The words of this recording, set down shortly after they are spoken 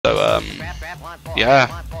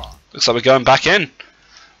Yeah, looks like we're going back in.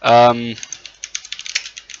 I mean,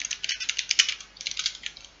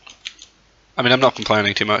 I'm not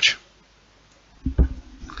complaining too much.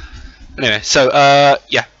 Anyway, so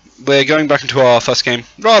yeah, we're going back into our first game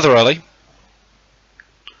rather early.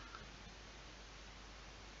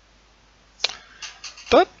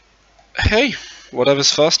 But hey,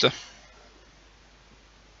 whatever's faster.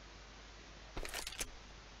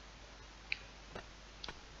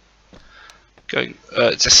 Going.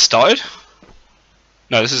 It's just started?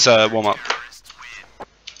 No, this is warm up.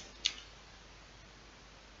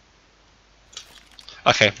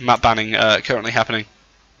 Okay, map banning currently happening.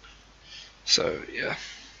 So yeah,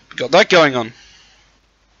 we got that going on.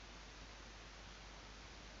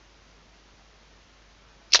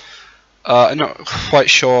 I'm not quite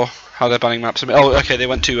sure how they're banning maps. Oh, okay, they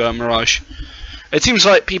went to Mirage. It seems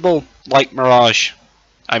like people like Mirage.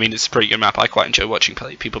 I mean, it's a pretty good map. I quite enjoy watching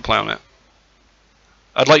people play on it.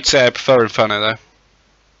 I'd like to say I prefer Inferno though.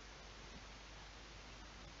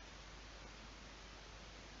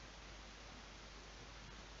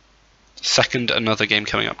 Second, another game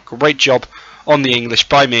coming up. Great job on the English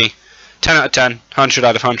by me. 10 out of 10, 100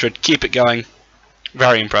 out of 100. Keep it going.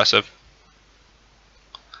 Very impressive.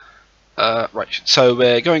 Right, so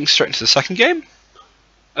we're going straight into the second game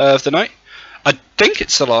of the night. I think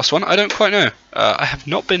it's the last one. I don't quite know. I have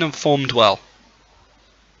not been informed well.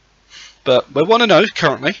 But we're 1-0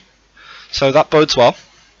 currently, so that bodes well.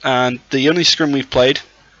 And the only scrim we've played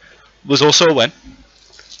was also a win.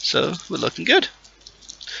 So we're looking good.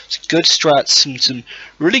 It's good strats, some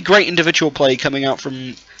really great individual play coming out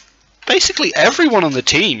from basically everyone on the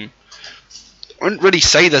team. I wouldn't really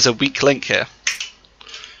say there's a weak link here.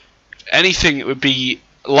 Anything, it would be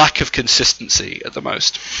lack of consistency at the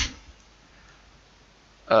most.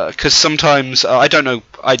 Because sometimes I don't know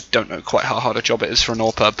quite how hard a job it is for an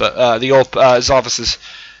AWPer, but the Zarvas is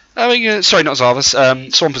having sorry, not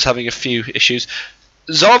Zarvas. Swamp is having a few issues.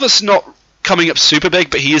 Zarvas not coming up super big,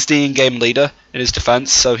 but he is the in-game leader in his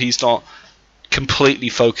defense, so he's not completely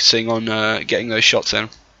focusing on getting those shots in.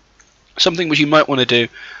 Something which you might want to do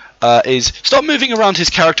is stop moving around his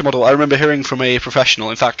character model. I remember hearing from a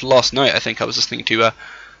professional. In fact, last night I think I was listening to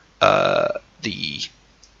the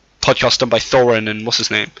podcast done by Thorin and what's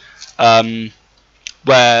his name,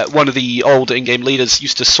 where one of the old in-game leaders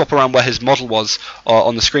used to swap around where his model was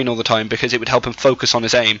on the screen all the time because it would help him focus on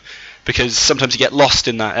his aim, because sometimes you get lost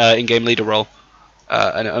in that in-game leader role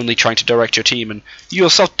and only trying to direct your team, and you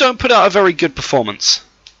yourself don't put out a very good performance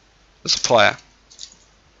as a player.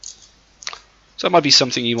 So it might be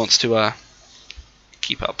something he wants to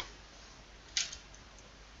keep up.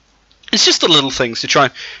 It's just the little things to try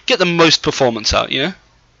and get the most performance out, you know?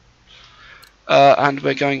 And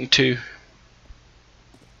we're going to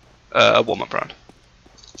a warm-up round.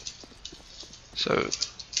 So,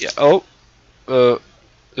 yeah.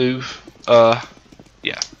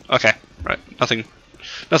 Yeah. Okay. Right. Nothing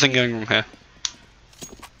going wrong here.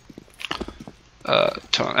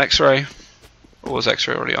 Turn on X-ray. Or was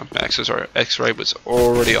X-ray already on? No, X-ray was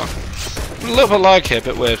already on. A little bit of lag here, a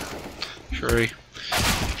bit weird. Sure.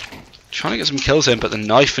 Trying to get some kills in, but the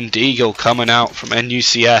knife and deagle coming out from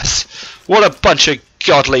NUCS. What a bunch of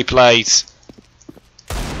godly plays!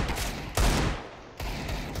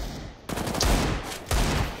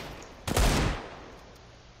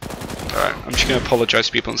 Alright, I'm just going to apologise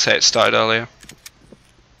to people and say it started earlier.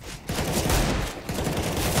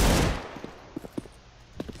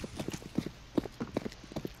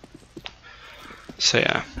 So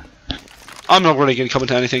yeah, I'm not really going to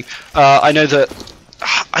comment on anything. I know that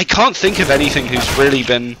I can't think of anything who's really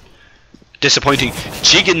been disappointing.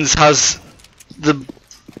 Jiggins has the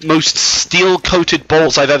most steel-coated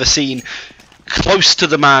balls I've ever seen, close to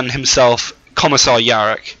the man himself, Commissar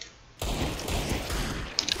Yarrick.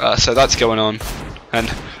 So that's going on, and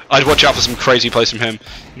I'd watch out for some crazy plays from him.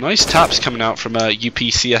 Nice taps coming out from UP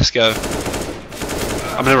CSGO.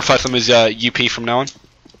 I'm going to refer to them as UP from now on.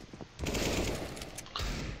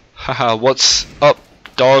 Haha, what's up,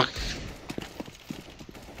 dog?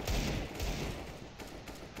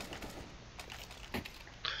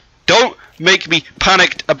 Don't make me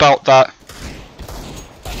panicked about that.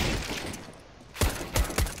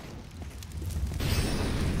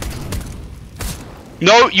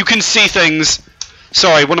 No, you can see things.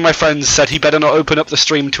 Sorry, one of my friends said he better not open up the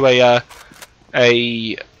stream to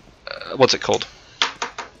what's it called?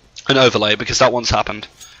 An overlay, because that once happened.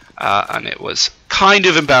 And it was kind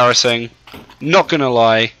of embarrassing, not gonna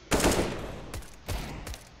lie.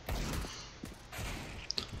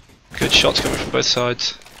 Good shots coming from both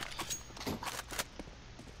sides.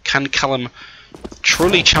 Can Callum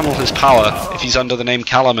truly channel his power if he's under the name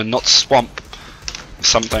Callum and not Swamp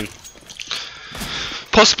something.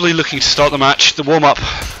 Possibly looking to start the match. The warm-up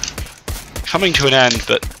coming to an end,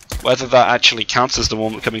 but whether that actually counts as the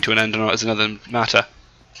warm-up coming to an end or not is another matter.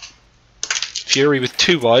 Fury with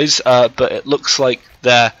 2 Ys, but it looks like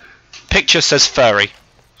their picture says furry.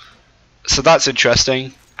 So that's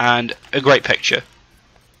interesting, and a great picture.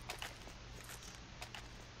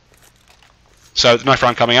 So the knife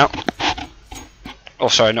round coming out. Oh,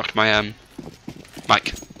 sorry, I knocked my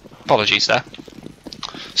mic. Apologies there.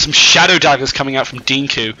 Some shadow daggers coming out from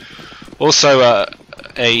Dinku. Also a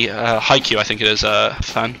Haikyuu, I think it is,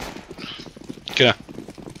 fan. Gonna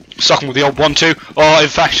stock him with the old 1-2. Oh, in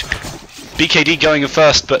fact, BKD going in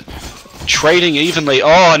first, but trading evenly.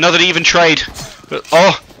 Oh, another even trade. But,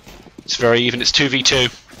 oh, it's very even. It's 2v2.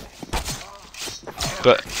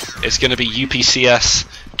 But it's going to be UPCS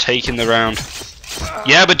taking the round.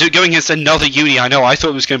 Yeah, but going against another uni, I know. I thought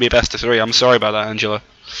it was going to be a best of 3. I'm sorry about that, Angela.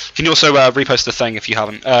 Can you also repost the thing if you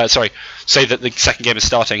haven't? Sorry, say that the second game is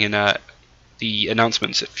starting in the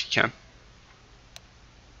announcements if you can.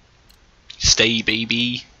 Stay,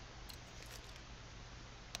 baby.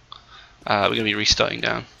 We're going to be restarting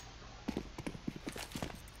down.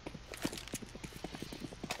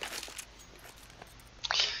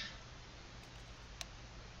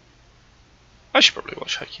 I should probably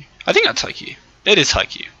watch Haikyuu. I think that's Haikyuu. It is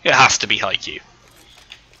Haikyuu. It has to be Haikyuu.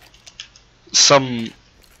 Some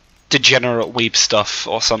degenerate weeb stuff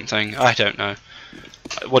or something. I don't know.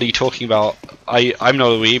 What are you talking about? I'm not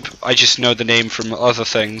a weeb. I just know the name from other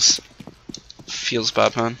things. Feels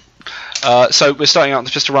bad, man. So we're starting out the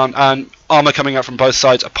pistol round, and armor coming out from both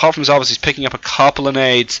sides. Apart from Zarvas, who's picking up a couple of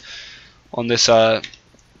nades on this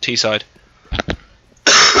T side.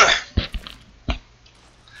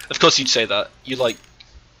 Of course you'd say that. You like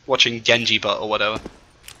watching Genji butt or whatever.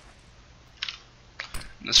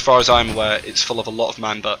 And as far as I'm aware, it's full of a lot of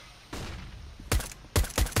man butt.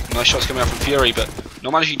 Nice shots coming out from Fury, but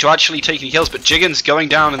not managing to actually take any kills. But Jiggins going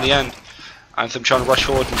down in the end. Anthem trying to rush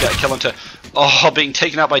forward and get a kill onto... Oh, being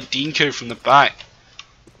taken out by Dinku from the back.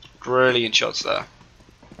 Brilliant shots there.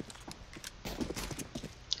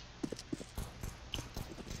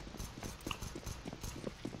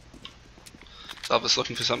 Zarvas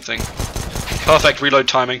looking for something. Perfect reload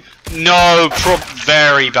timing. No,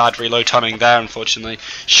 very bad reload timing there, unfortunately.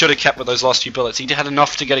 Should have kept with those last few bullets. He had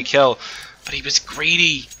enough to get a kill, but he was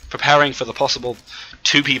greedy, preparing for the possible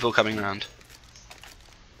 2 people coming around.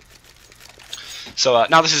 So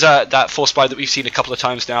now this is that force buy that we've seen a couple of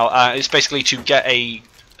times now. It's basically to get a,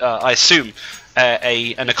 I assume,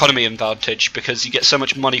 an economy advantage, because you get so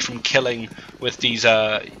much money from killing with these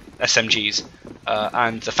SMGs,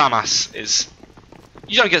 and the FAMAS is...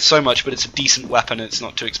 You don't get so much, but it's a decent weapon and it's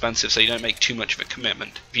not too expensive, so you don't make too much of a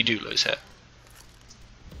commitment if you do lose here.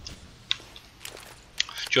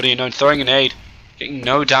 Jordy Unknown throwing an aid, getting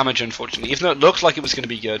no damage unfortunately, even though it looked like it was going to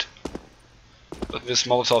be good. Look at this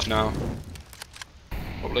Molotov now.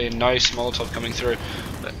 Probably a nice Molotov coming through,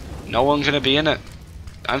 but no one's going to be in it.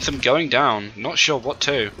 Anthem going down, not sure what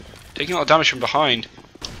to. Taking a lot of damage from behind.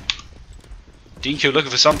 Dinku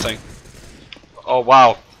looking for something. Oh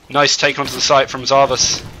wow. Nice take onto the site from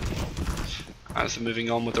Zarvas. Anthem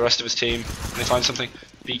moving on with the rest of his team. Can they find something?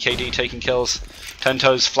 BKD taking kills. 10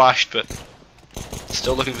 toes flashed, but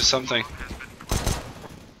still looking for something.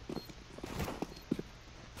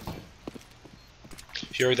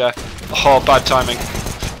 Fury there. Oh, bad timing.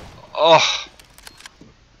 Oh.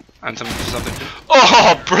 Anthem for something.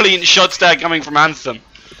 Oh, brilliant shots there coming from Anthem.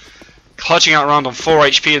 Clutching out around on 4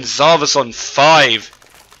 HP and Zarvas on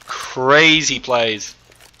 5. Crazy plays.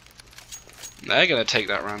 They're going to take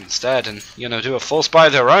that round instead and, you know, do a force buy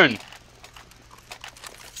of their own.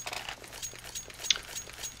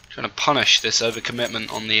 Trying to punish this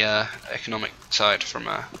overcommitment on the economic side from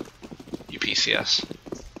UPCS.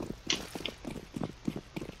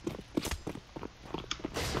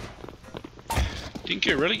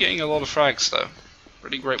 Dinku really getting a lot of frags though.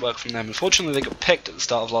 Really great work from them. Unfortunately they got picked at the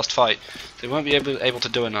start of last fight. They won't be able to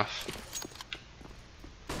do enough.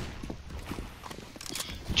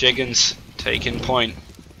 Jiggins taking point.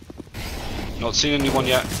 Not seen anyone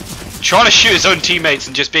yet. Trying to shoot his own teammates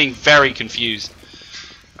and just being very confused.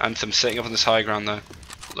 Anthem sitting up on this high ground though.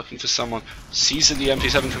 Looking for someone. Sees the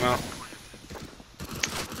MP7 come out.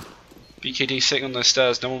 BKD sitting on those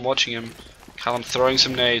stairs, no one watching him. Callum throwing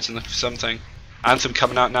some nades and looking for something. Anthem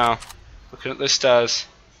coming out now. Looking at those stairs.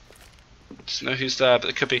 Doesn't know who's there, but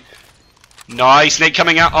it could be. Nice nade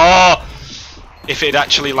coming out. Oh! If it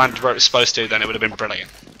actually landed where it was supposed to, then it would have been brilliant.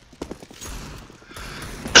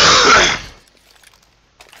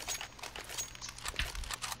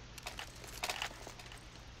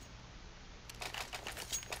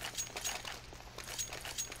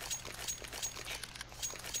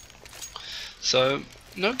 So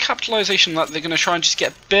no capitalization on that. They're going to try and just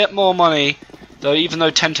get a bit more money, though. Even though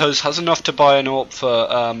Tentos has enough to buy an AWP for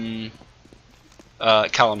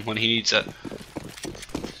Callum when he needs it.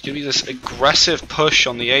 It's going to be this aggressive push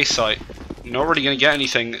on the A site. Not really going to get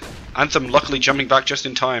anything. Anthem luckily jumping back just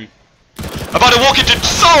in time. About to walk into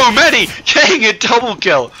so many, getting a double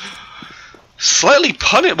kill. Slightly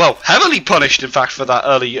punished, well, heavily punished in fact for that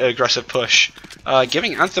early aggressive push.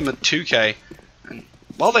 Giving Anthem a 2k. And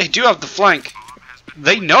while they do have the flank,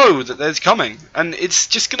 they know that there's coming. And it's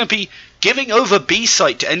just going to be giving over B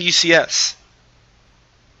site to NUCS.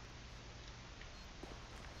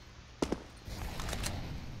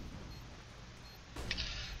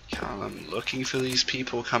 Callum looking for these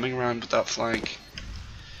people coming around with that flank.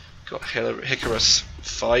 Got Hikaros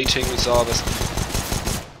fighting with Zarvas.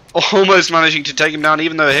 Almost managing to take him down,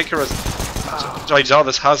 even though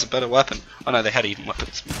Zarvas has a better weapon. Oh no, they had even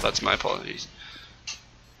weapons. That's my apologies.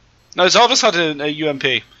 No, Zarvas had a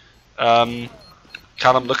UMP.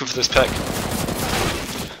 Callum looking for this pick.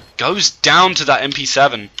 Goes down to that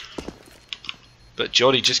MP7. But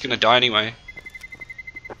Geordie just going to die anyway.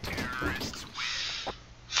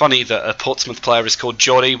 Funny that a Portsmouth player is called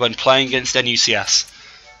Geordie when playing against NUCS.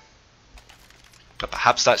 But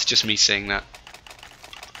perhaps that's just me seeing that.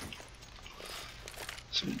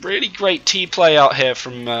 Some really great T-play out here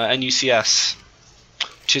from NUCS,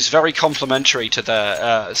 which is very complimentary to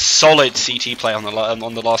their solid CT play on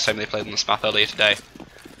the last time they played on this map earlier today.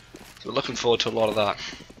 So we're looking forward to a lot of that.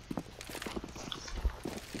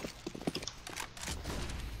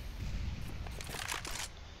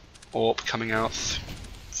 AWP coming out,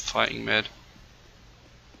 fighting mid.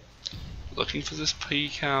 Looking for this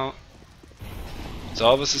peek out.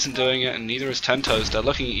 Zarvas isn't doing it, and neither is Tentos.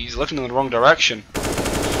 He's looking in the wrong direction.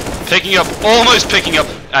 Picking up, almost picking up,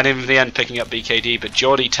 and in the end picking up BKD, but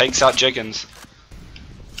Geordie takes out Jiggins.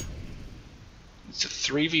 It's a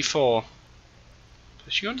 3v4.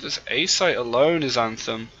 Pushing onto this A site alone is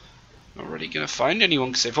Anthem. Not really going to find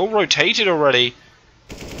anyone because they've all rotated already.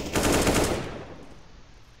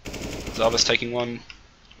 Zarvas taking one.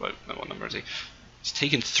 Wait, no, what number is he? He's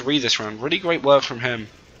taken 3 this round. Really great work from him.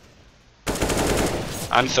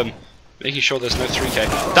 Anthem making sure there's no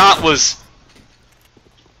 3k. That was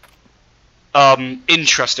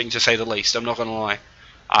interesting to say the least, I'm not gonna lie.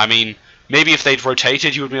 I mean, maybe if they'd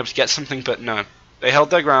rotated you would be able to get something, but no. They held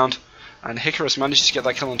their ground, and Hikaros managed to get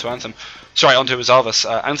that kill onto Anthem. Sorry, onto Zarvas.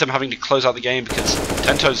 Anthem having to close out the game because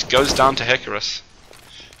Tentos goes down to Hikaros.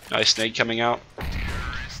 Nice nade coming out.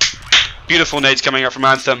 Beautiful nades coming out from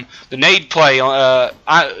Anthem. The nade play, to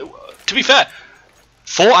be fair,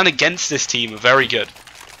 for and against this team are very good.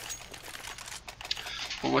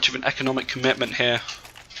 Not much of an economic commitment here.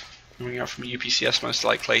 Coming out from UPCS most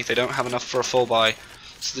likely. They don't have enough for a full buy.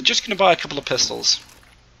 So they're just going to buy a couple of pistols.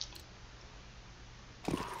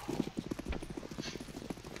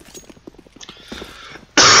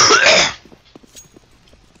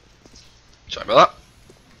 Sorry about that.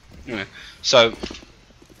 Anyway, so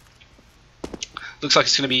looks like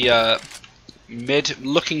it's going to be mid,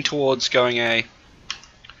 looking towards going A.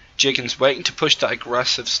 Jiggins waiting to push that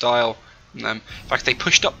aggressive style from them. In fact, they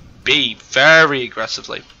pushed up B very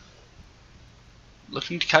aggressively.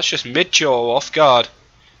 Looking to catch this mid-jaw off guard.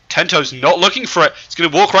 Tento's not looking for it. He's going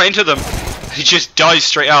to walk right into them. He just dies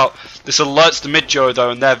straight out. This alerts the mid-jaw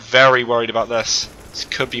though, and they're very worried about this. This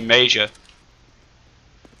could be major.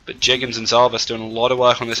 But Jiggins and Zarvas doing a lot of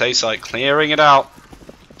work on this A site, clearing it out.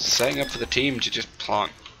 Setting up for the team to just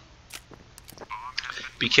plant.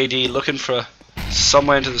 BKD looking for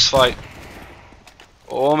somewhere into this fight.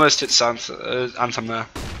 Almost hits Anthem there. Anthem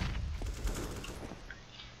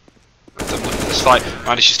looking for this fight.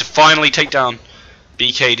 Manages to finally take down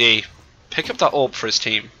BKD. Pick up that AWP for his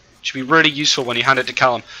team. Should be really useful when you hand it to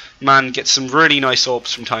Callum. Man gets some really nice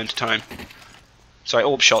AWPs from time to time. Sorry,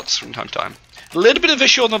 AWP shots from time to time. A little bit of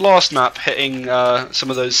issue on the last map, hitting some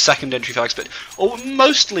of those second entry frags, but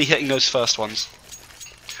mostly hitting those first ones.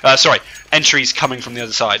 Sorry, entries coming from the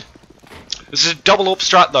other side. This is a double AWP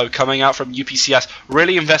strat though, coming out from UPCS,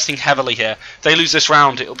 really investing heavily here. If they lose this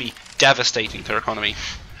round, it'll be devastating to their economy,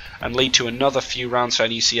 and lead to another few rounds for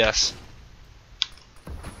NUCS.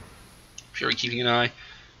 Fury keeping an eye.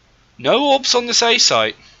 No AWPs on this A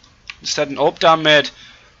site. Instead, an AWP down mid,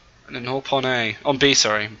 and an AWP on B,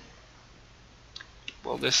 sorry.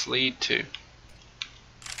 Will this lead to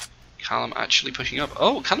Callum actually pushing up?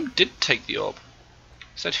 Oh, Callum did take the AWP.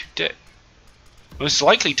 Said who did? Most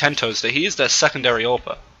likely Tentos, that he is their secondary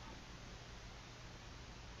AWPer.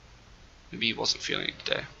 Maybe he wasn't feeling it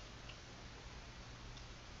today.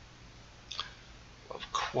 A lot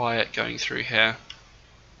of quiet going through here.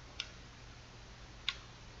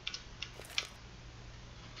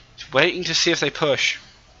 waiting to see if they push.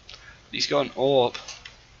 He's got an AWP.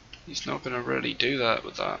 He's not going to really do that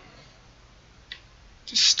with that.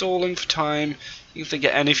 Just stalling for time. If they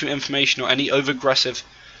get any information or any over-aggressive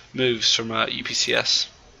moves from UPCS.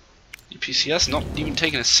 UPCS not even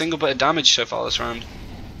taking a single bit of damage so far this round.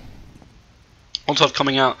 Molotov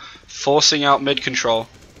coming out, forcing out mid control.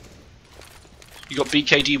 You got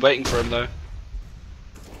BKD waiting for him though.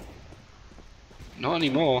 Not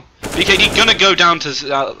anymore. BKD gonna go down to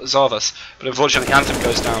Zarvas, but unfortunately Anthem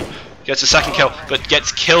goes down. Gets a second kill, but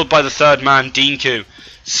gets killed by the third man, Deanku,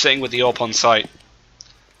 sitting with the AWP on site.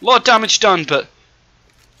 A lot of damage done, but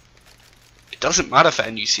it doesn't matter for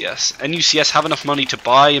NUCS. NUCS have enough money to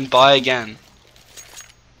buy and buy again.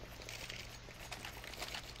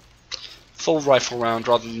 Full rifle round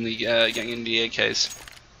rather than the getting in the AKs.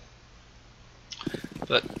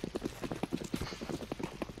 But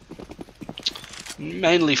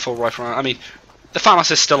mainly full rifle round. I mean, the FAMAS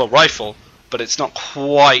is still a rifle, but it's not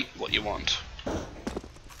quite what you want.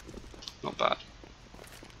 Not bad.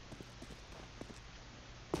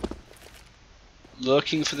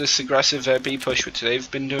 Looking for this aggressive B push, which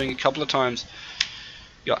they've been doing a couple of times.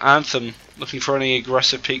 You got Anthem looking for any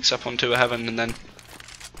aggressive peeks up onto a heaven, and then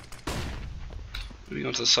moving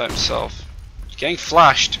on to the site himself. Getting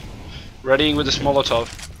flashed. Readying with this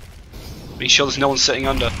Molotov. Making sure there's no one sitting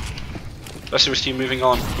under. Rest of his team moving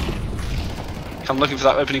on. Come looking for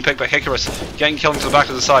that opening pick by Hikaris. Getting killed into the back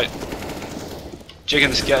of the site.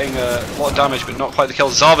 Jiggins getting a lot of damage, but not quite the kill.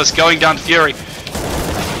 Zarvas going down to Fury.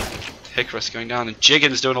 Hikaris going down, and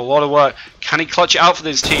Jiggins doing a lot of work. Can he clutch it out for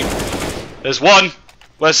his team? There's one.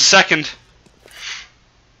 Where's the second?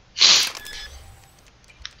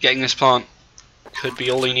 Getting this plant could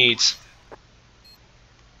be all he needs.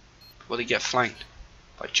 Will he get flanked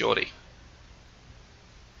by Geordie?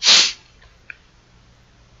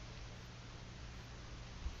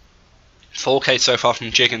 4k so far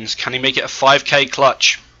from Jiggins. Can he make it a 5k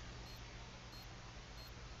clutch?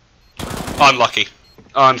 Unlucky.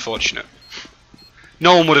 Unfortunate.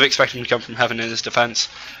 No one would have expected him to come from heaven in his defence.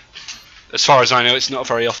 As far as I know, it's not a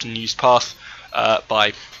very often used path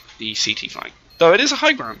by the CT flank. Though it is a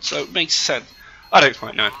high ground, so it makes sense. I don't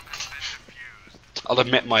quite know. I'll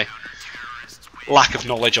admit my lack of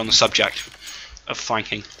knowledge on the subject of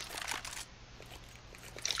flanking.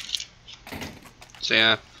 So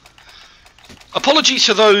yeah. Apologies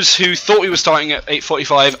to those who thought we were starting at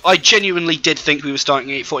 8:45. I genuinely did think we were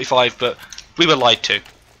starting at 8:45, but we were lied to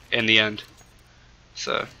in the end.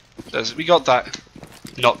 So we got that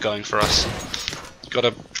not going for us. Got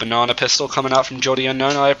a banana pistol coming out from Geordie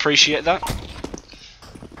Unknown. I appreciate that.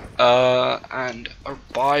 And a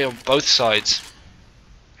buy on both sides.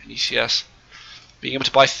 NECS being able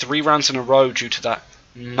to buy 3 rounds in a row due to that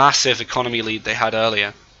massive economy lead they had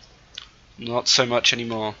earlier. Not so much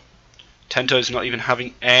anymore. Tento's not even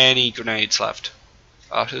having any grenades left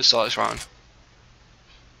after the start of this round.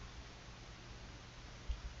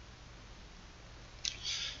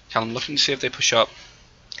 Callum looking to see if they push up.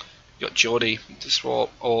 You got Geordie to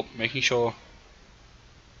swap or making sure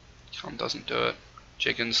Callum doesn't do it.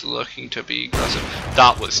 Jiggins looking to be aggressive.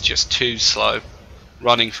 That was just too slow.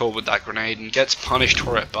 Running forward with that grenade and gets punished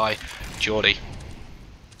for it by Geordie.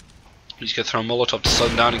 He's going to throw a Molotov to slow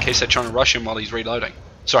him down in case they're trying to rush him while he's reloading.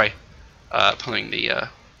 Sorry, pulling the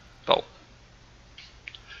bolt.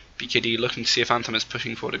 BKD looking to see if Anthem is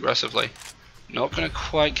pushing forward aggressively. Not going to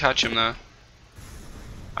quite catch him there.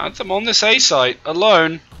 Anthem on this A site,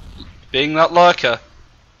 alone, being that lurker.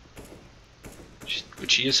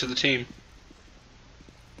 Which he is to the team.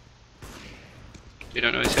 They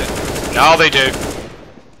don't know he's here. Now they do.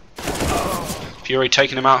 Fury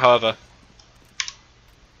taking him out, however.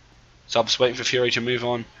 Zarb's waiting for Fury to move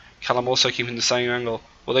on. Callum also keeping the same angle.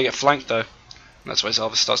 Will they get flanked though? And that's why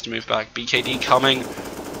Zarva starts to move back. BKD coming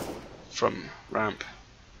from ramp.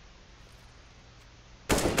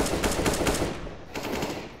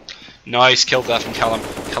 Nice kill there from Callum.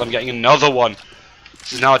 Callum getting another one.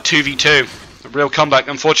 This is now a 2v2. A real comeback.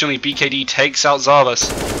 Unfortunately, BKD takes out Zarvas.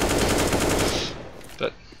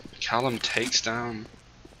 But Callum takes down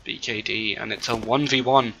BKD, and it's a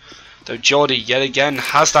 1v1. Though Geordie yet again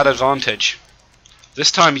has that advantage.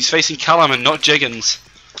 This time he's facing Callum and not Jiggins,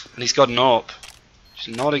 and he's got an AWP. Which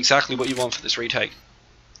is not exactly what you want for this retake.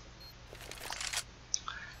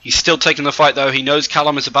 He's still taking the fight though. He knows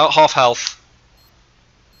Callum is about half health.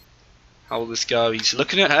 How will this go? He's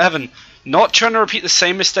looking at heaven, not trying to repeat the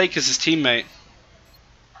same mistake as his teammate.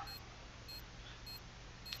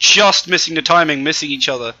 Just missing the timing, missing each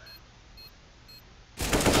other.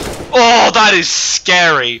 Oh, that is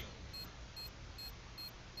scary.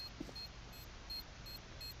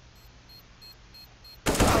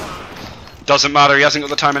 Doesn't matter, he hasn't got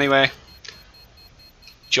the time anyway.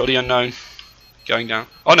 Geordie unknown. Going down.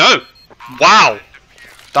 Oh no! Wow!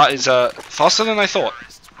 That is faster than I thought.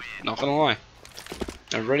 Not gonna lie.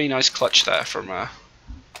 A really nice clutch there from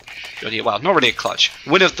Geordie. Well, not really a clutch.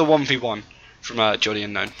 Win of the 1v1 from Geordie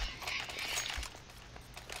unknown.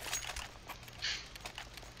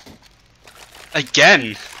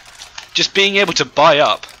 Again, just being able to buy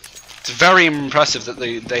up. It's very impressive that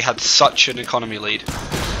they had such an economy lead.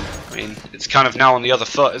 I mean, it's kind of now on the other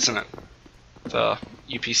foot, isn't it? For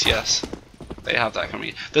UPCS. They have that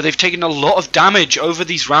economy. But they've taken a lot of damage over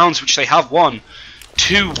these rounds, which they have won.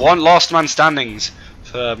 2-1 last man standings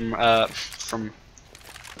from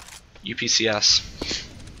UPCS.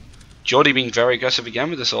 Geordie being very aggressive again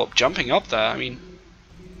with this AWP, jumping up there. I mean,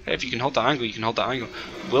 hey, if you can hold that angle, you can hold that angle.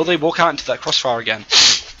 Will they walk out into that crossfire again?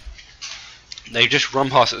 They just run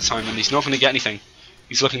past at the time, and he's not going to get anything.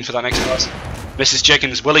 He's looking for that next pass. Misses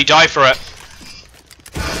Jiggins. Will he die for it?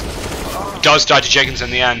 Does die to Jiggins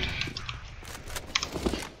in the end.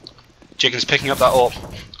 Jiggins picking up that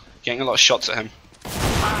AWP, getting a lot of shots at him,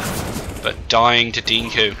 but dying to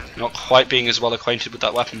Dinku. Not quite being as well acquainted with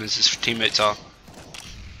that weapon as his teammates are.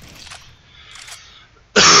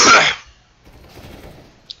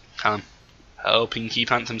 Callum, helping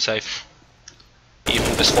keep Anthem safe, even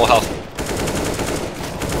with his 4 health.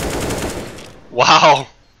 Wow,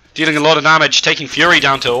 dealing a lot of damage, taking Fury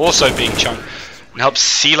down to also being chunked, and helps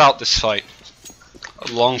seal out this fight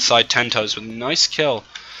alongside Tentos with a nice kill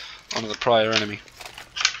on the prior enemy.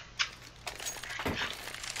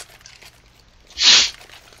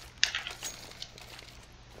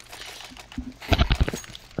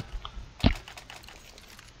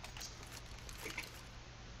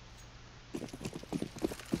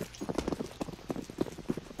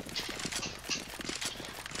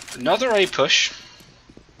 Another A push,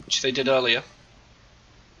 which they did earlier,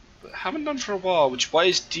 but haven't done for a while. Why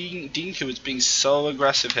is Dinku is being so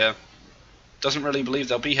aggressive here? Doesn't really believe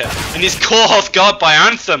they'll be here, and is caught off guard by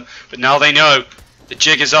Anthem. But now they know the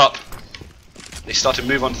jig is up. They start to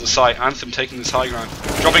move onto the site. Anthem taking this high ground,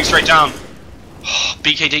 dropping straight down. Oh,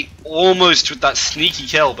 BKD almost with that sneaky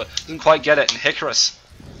kill, but doesn't quite get it. And Hikaris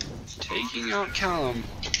taking out Callum.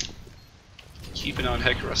 Keep an eye on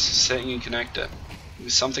Hikaris, sitting in connector.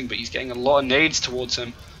 With something, but he's getting a lot of nades towards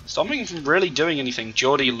him, stopping him from really doing anything.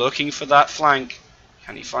 Geordie looking for that flank.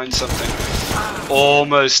 Can he find something?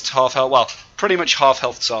 Almost half health. Well, pretty much half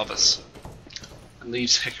health Zarvas. And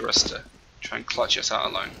leaves Hikaris to try and clutch us out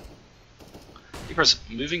alone. Hikaris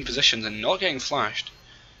moving positions and not getting flashed.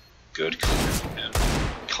 Good.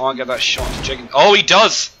 Can't get that shot to Jiggins. Oh, he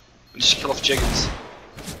does! And just kill off Jiggins.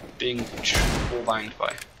 Being wall banged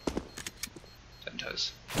by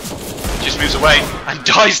Tentos. Just moves away and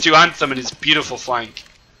dies to Anthem and his beautiful flank.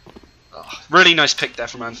 Oh, really nice pick there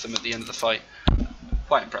from Anthem at the end of the fight.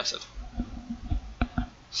 Quite impressive.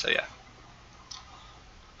 So yeah.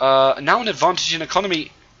 Now an advantage in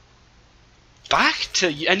economy. Back to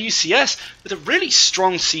NUCS with a really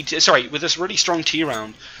strong with this really strong T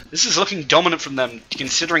round. This is looking dominant from them,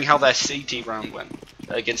 considering how their CT round went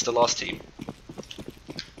against the last team.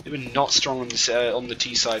 They were not strong on this, on the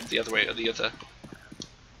T side the other way, or the other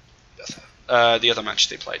match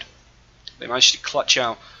they played. They managed to clutch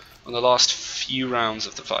out on the last few rounds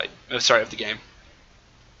of the fight. Of the game,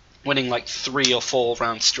 winning like 3 or 4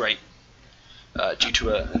 rounds straight due to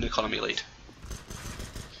an economy lead.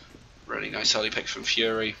 Really nice early pick from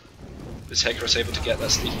Fury. Is Hikaris able to get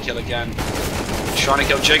that sneaky kill again? Trying to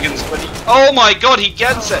kill Jiggins, but oh my god, he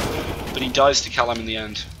gets it! But he dies to Callum in the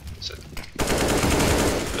end. So,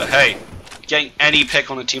 but hey, getting any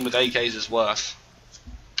pick on a team with AKs is worth.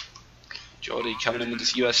 Geordie coming in with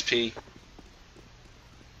his USP.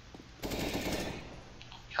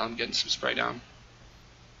 Callum getting some spray down.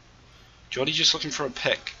 Geordie just looking for a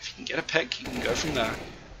pick. If you can get a pick, you can go from there.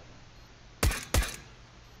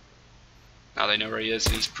 Now they know where he is,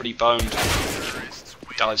 and he's pretty boned.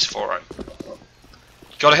 Dives for it.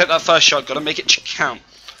 Gotta hit that first shot, gotta make it count.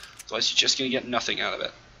 Otherwise you're just gonna get nothing out of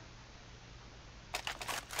it.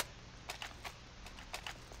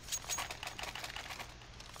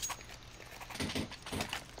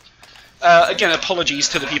 Again, apologies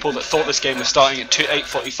to the people that thought this game was starting at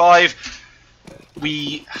 8:45.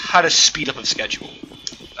 We had a speed up of schedule.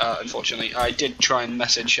 Unfortunately, I did try and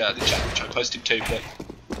message the chat, which I posted too, but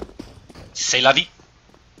c'est la vie.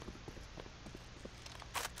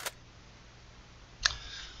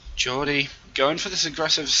 Geordie going for this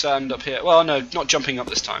aggressive stand up here. Well, no, not jumping up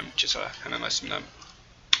this time, which is kind of nice to know.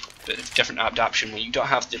 Bit of different adaptation where you don't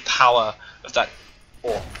have the power of that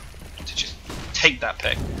AWP to just take that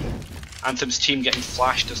pick. Anthem's team getting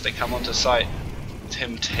flashed as they come onto site.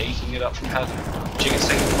 him taking it up from heaven. Jiggins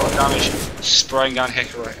taking a lot of damage, spraying down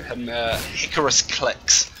Hickoris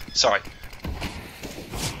clicks. Sorry.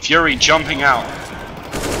 Fury jumping out,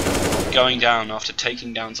 going down after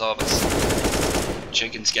taking down Zarvas.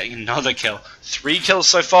 Jiggins getting another kill. 3 kills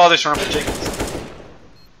so far this round for Jiggins.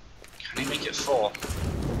 Can he make it 4?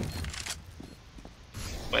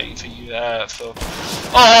 Waiting for you there for...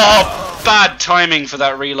 Oh! Bad timing for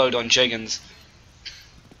that reload on Jiggins.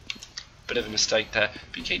 Bit of a mistake there.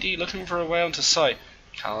 BKD looking for a way onto site.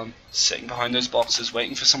 Callum sitting behind those boxes,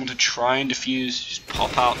 waiting for someone to try and defuse. Just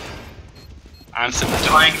pop out. Anthem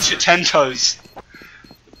dying to 10 toes.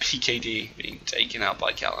 PKD being taken out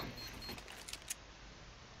by Callum.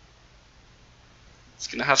 It's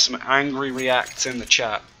going to have some angry reacts in the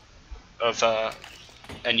chat of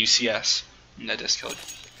NUCS in their Discord.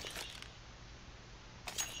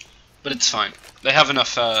 But it's fine. They have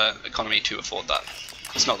enough economy to afford that.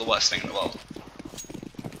 It's not the worst thing in the world.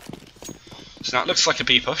 So now it looks like a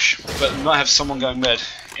B push, but we might have someone going mid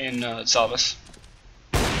in Zarvas.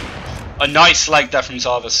 A nice leg there from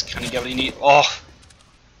Zarvas. Can he get what he needs? Oh!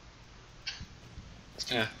 It's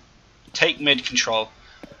going to take mid control,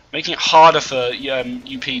 making it harder for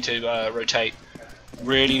UP to rotate.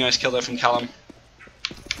 Really nice kill there from Callum.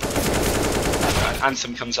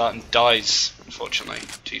 Anthem comes out and dies, unfortunately,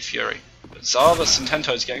 to Fury. But Zarvas and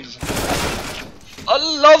Tento is getting a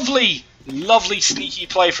lovely, lovely sneaky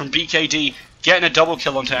play from BKD, getting a double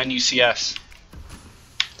kill onto NUCS.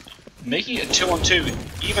 Making it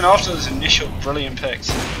 2-on-2, even after those initial brilliant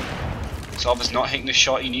picks. Zarvas not hitting the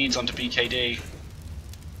shot he needs onto BKD.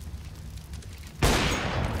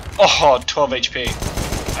 Oh, 12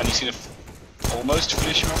 HP. And he's going to almost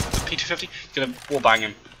finish him off with the P250. He's going to wallbang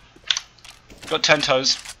him. Got 10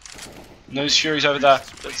 toes. Those Furies over there,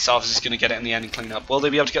 but Zarvas is going to get it in the end and clean up. Will they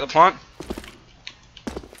be able to get the plant?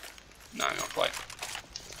 No, not quite.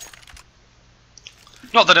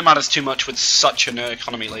 Not that it matters too much with such an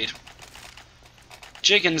economy lead.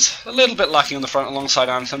 Jiggins a little bit lacking on the front alongside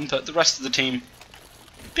Anthem, but the rest of the team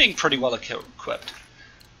being pretty well equipped.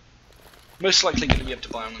 Most likely going to be able to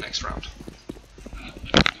buy on the next round.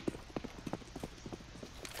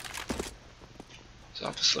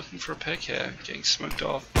 Zarvas looking for a pick here, getting smoked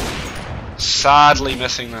off. Sadly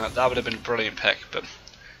missing that. That would have been a brilliant pick, but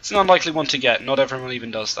it's an unlikely one to get. Not everyone even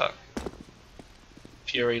does that.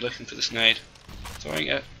 Fury looking for this nade. Throwing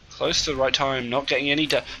it close to the right time, not getting any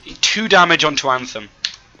 2 damage onto Anthem.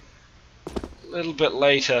 A little bit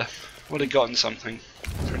later, would have gotten something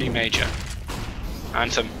pretty major.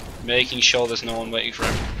 Anthem making sure there's no one waiting for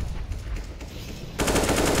him.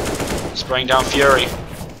 Spraying down Fury.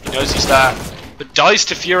 He knows he's there, but dies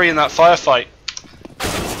to Fury in that firefight.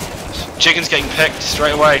 Jiggins getting picked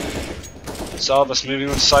straight away. Zarvas moving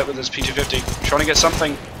on site with his P250, trying to get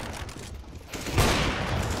something.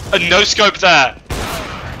 A no-scope there!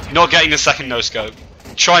 Not getting the second no-scope.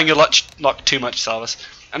 Trying your luck too much, Zarvas.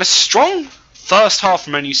 And a strong first half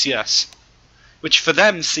from NUCS, which for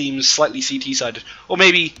them seems slightly CT-sided. Or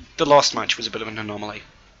maybe the last match was a bit of an anomaly.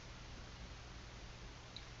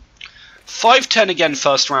 5-10 again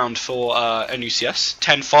first round for NUCS.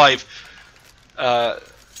 10-5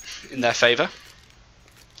 in their favour.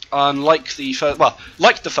 Unlike the first, well,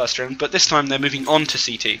 like the first round, but this time they're moving on to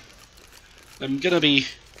CT. I'm gonna be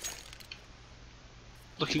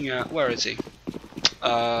looking at, where is he?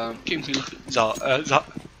 I'm gonna be looking at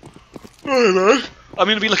I'm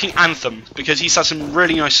gonna be looking at Anthem because he's had some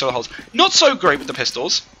really nice solo holds. Not so great with the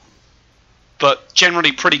pistols, but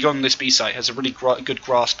generally pretty good on this B site. Has a really good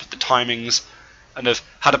grasp of the timings and have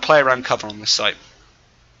had a play around cover on this site.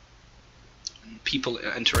 People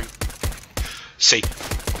entering. See.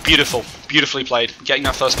 Beautiful. Beautifully played. Getting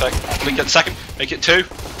that first pick. Will he get the second? Make it 2.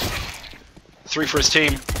 3 for his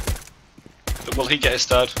team. But will he get his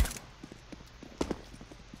third?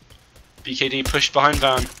 BKD pushed behind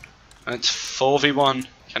Van. And it's 4v1.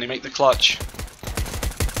 Can he make the clutch?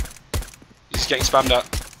 He's getting spammed at.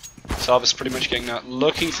 Zarvas pretty much getting that.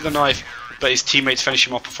 Looking for the knife. But his teammates finish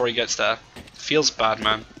him off before he gets there. Feels bad,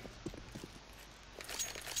 man.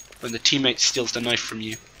 When the teammate steals the knife from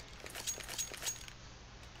you.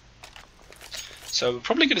 So we're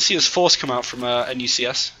probably going to see his force come out from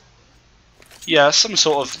NUCS. Yeah, some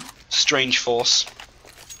sort of strange force.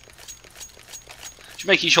 Just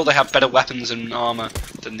making sure they have better weapons and armor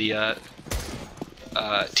than the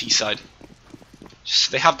T side.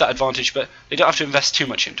 Just, they have that advantage, but they don't have to invest too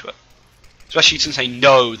much into it. Especially since they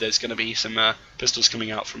know there's going to be some pistols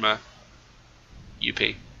coming out from UP.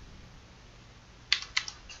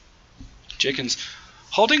 Jiggins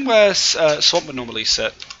holding where Swamp would normally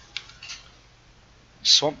sit.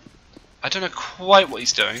 Swamp, I don't know quite what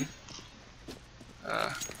he's doing.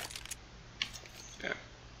 Yeah.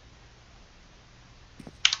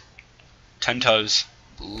 10 toes.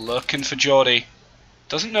 Looking for Geordie.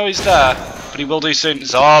 Doesn't know he's there, but he will do soon.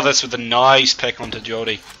 Zarvis with a nice pick onto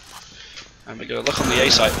Geordie. And we're going to look on the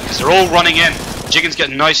A side because they're all running in. Jiggins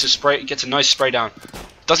gets a nice spray down.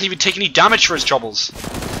 Doesn't even take any damage for his troubles.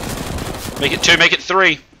 Make it 2, make it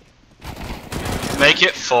 3. Make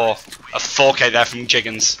it 4. A 4k there from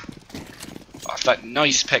Jiggins. Oh, that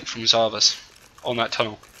nice pick from Zarvis on that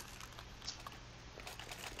tunnel.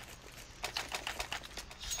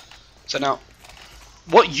 So now,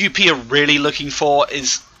 what UP are really looking for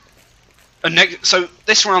is so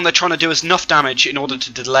this round they're trying to do enough damage in order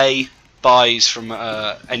to delay buys from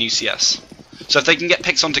NUCS. So if they can get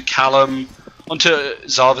picks onto Callum, onto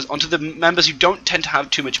Zarvis, onto the members who don't tend to have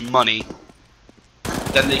too much money,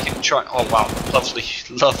 then they can try. Oh wow, lovely,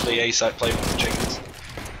 lovely A-side play from the Chickens.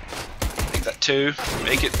 Make that 2,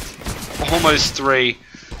 make it almost 3.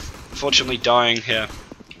 Unfortunately dying here.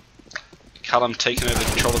 Callum taking over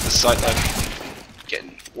control of the site though.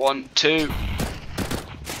 Getting 1, 2.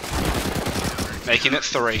 Making it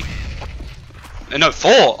 3. No,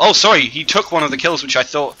 4! Oh sorry, he took one of the kills which I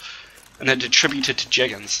thought and had attributed to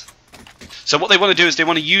Jiggins. So what they want to do is they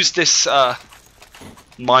want to use this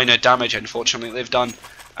minor damage unfortunately they've done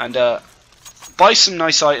and buy some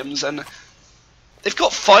nice items, and they've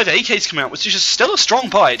got 5 AKs coming out, which is still a strong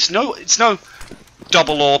buy. It's no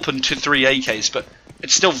double AWP and 3 AKs, but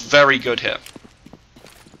it's still very good here.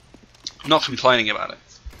 I'm not complaining about it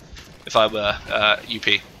if I were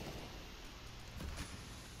UP.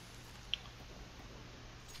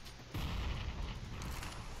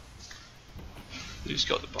 Who's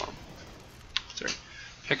got the bomb? 3.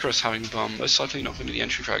 Hikaru's having a bomb. Most likely not going to be the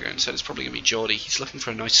entry fragger. Instead, it's probably going to be Geordie. He's looking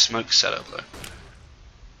for a nice smoke setup though.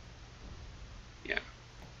 Yeah.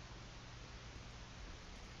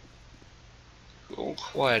 All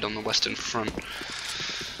quiet on the western front.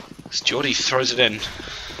 As Geordie throws it in,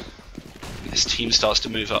 his team starts to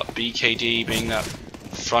move up. BKD being that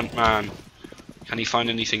front man. Can he find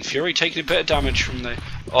anything? Fury taking a bit of damage from the...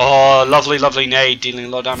 Oh, lovely, lovely nade, dealing a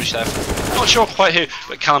lot of damage there. Not sure quite who,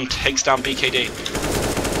 but Callum takes down BKD.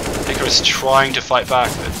 Icarus trying to fight back,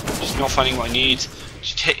 but just not finding what he needs.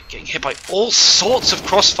 Just getting hit by all sorts of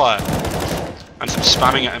crossfire. Anthem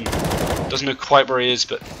spamming at him. Doesn't know quite where he is,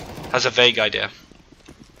 but has a vague idea.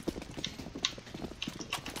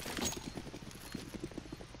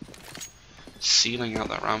 Sealing out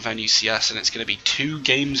that round for NUCS, and it's going to be 2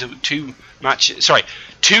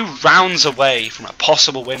 rounds away from a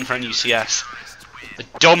possible win for NUCS. The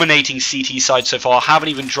dominating CT side so far haven't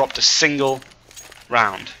even dropped a single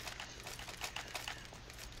round.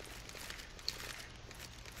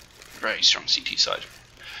 Very strong CT side,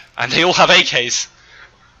 and they all have AKs,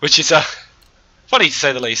 which is funny to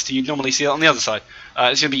say the least. You'd normally see it on the other side.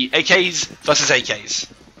 It's going to be AKs versus AKs,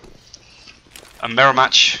 a mirror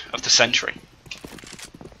match of the century.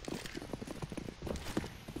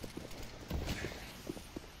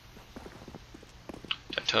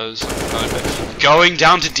 Toes, going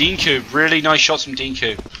down to Dinku. Really nice shots from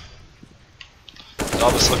Dinku.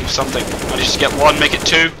 Zarvis looking for something. Manages to get 1, make it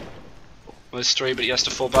 2. Almost 3, but he has to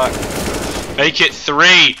fall back. Make it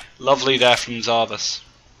 3. Lovely there from Zarvis.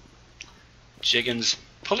 Jiggins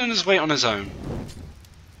pulling his weight on his own.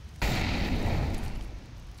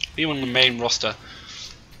 Being on the main roster,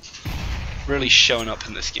 really showing up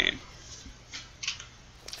in this game.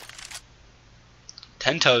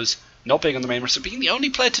 10 toes. Not being on the main roster, being the only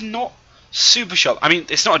player to not super shot. I mean,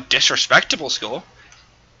 it's not a disrespectable score,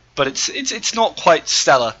 but it's not quite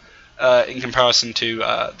stellar in comparison to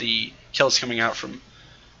the kills coming out from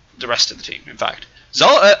the rest of the team. In fact,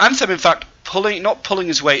 Anthem, in fact, not pulling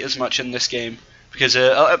his weight as much in this game because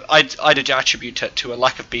I'd attribute it to a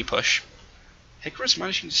lack of B push. Hikaru's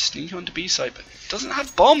managing to sneak onto B side, but doesn't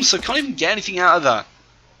have bombs, so can't even get anything out of that.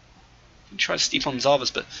 He tries to steep on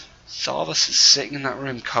Zarvis, but Zarvis is sitting in that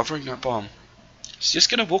room covering that bomb. He's just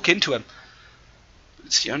going to walk into him.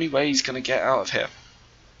 It's the only way he's going to get out of here.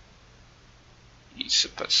 He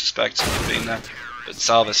suspects him being there, but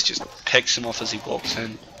Zarvis just picks him off as he walks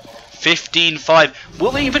in. 15-5.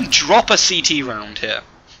 Will they even drop a CT round here?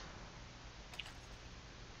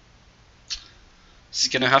 This is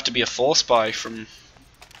going to have to be a force buy from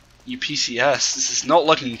UPCS. This is not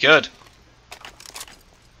looking good.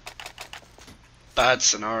 Bad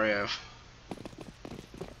scenario.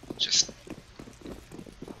 Just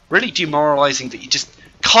really demoralizing that you just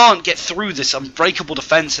can't get through this unbreakable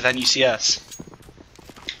defense of NUCS.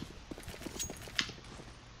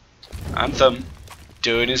 Anthem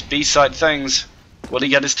doing his B-side things. Will he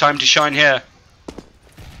get his time to shine here?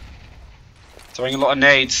 Throwing a lot of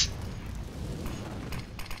nades.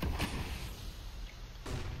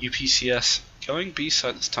 UPCS going B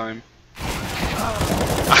side this time.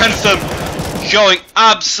 Anthem going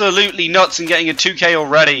absolutely nuts and getting a 2k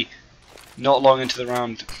already. Not long into the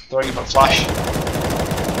round. Throwing up a flash.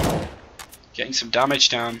 Getting some damage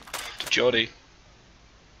down to Geordie.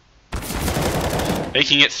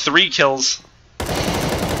 Making it 3 kills.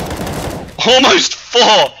 Almost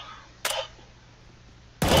 4!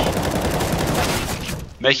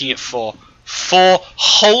 Making it 4. 4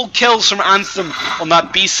 whole kills from Anthem on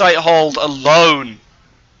that B-site hold alone.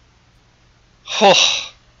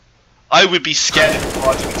 Oh, I would be scared of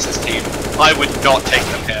against this team. I would not take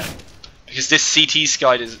them here. Because this CT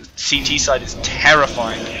side is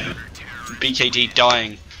terrifying. BKD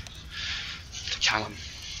dying to Callum.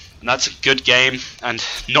 And that's a good game, and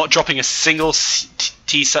not dropping a single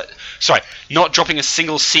not dropping a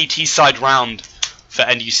single CT side round for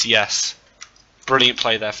NUCS. Brilliant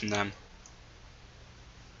play there from them.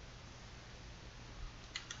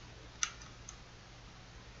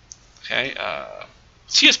 Okay,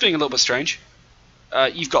 CS being a little bit strange.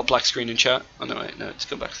 You've got a black screen in chat. Oh no, wait, no, it's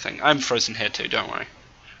go back to thing. I'm frozen here too, don't worry.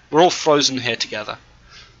 We're all frozen here together.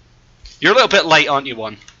 You're a little bit late, aren't you,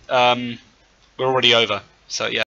 one? We're already over, so yeah.